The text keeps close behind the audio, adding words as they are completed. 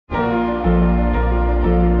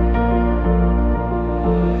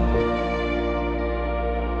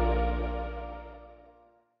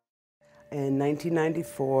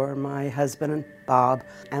1994, my husband, Bob,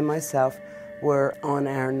 and myself were on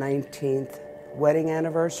our 19th wedding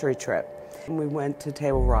anniversary trip. We went to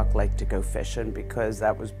Table Rock Lake to go fishing because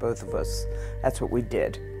that was both of us. That's what we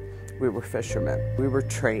did. We were fishermen. We were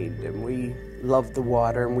trained and we loved the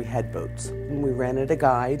water and we had boats. And we rented a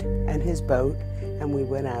guide and his boat and we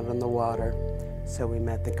went out on the water. So we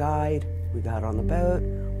met the guide, we got on the boat,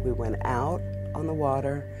 we went out on the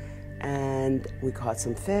water and we caught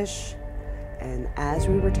some fish. And as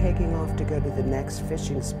we were taking off to go to the next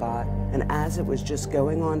fishing spot, and as it was just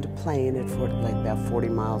going on to plane at like about 40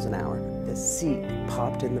 miles an hour, the seat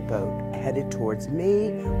popped in the boat, headed towards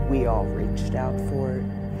me. We all reached out for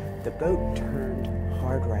it. The boat turned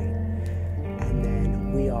hard right, and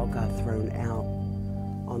then we all got thrown out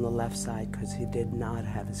on the left side because he did not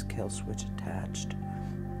have his kill switch attached.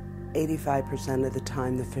 85% of the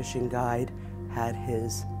time the fishing guide had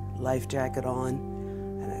his life jacket on,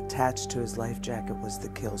 and attached to his life jacket was the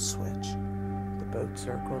kill switch. The boat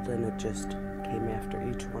circled and it just came after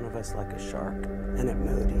each one of us like a shark, and it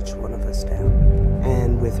mowed each one of us down.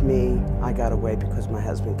 And with me, I got away because my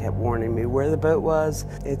husband kept warning me where the boat was.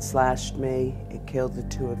 It slashed me, it killed the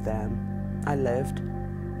two of them. I lived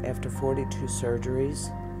after 42 surgeries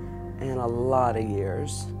and a lot of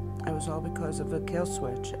years. It was all because of a kill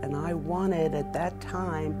switch, and I wanted, at that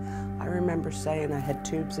time, I remember saying I had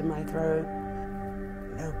tubes in my throat.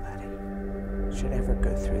 Nobody should ever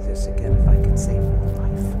go through this again if I could save my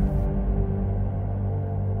life.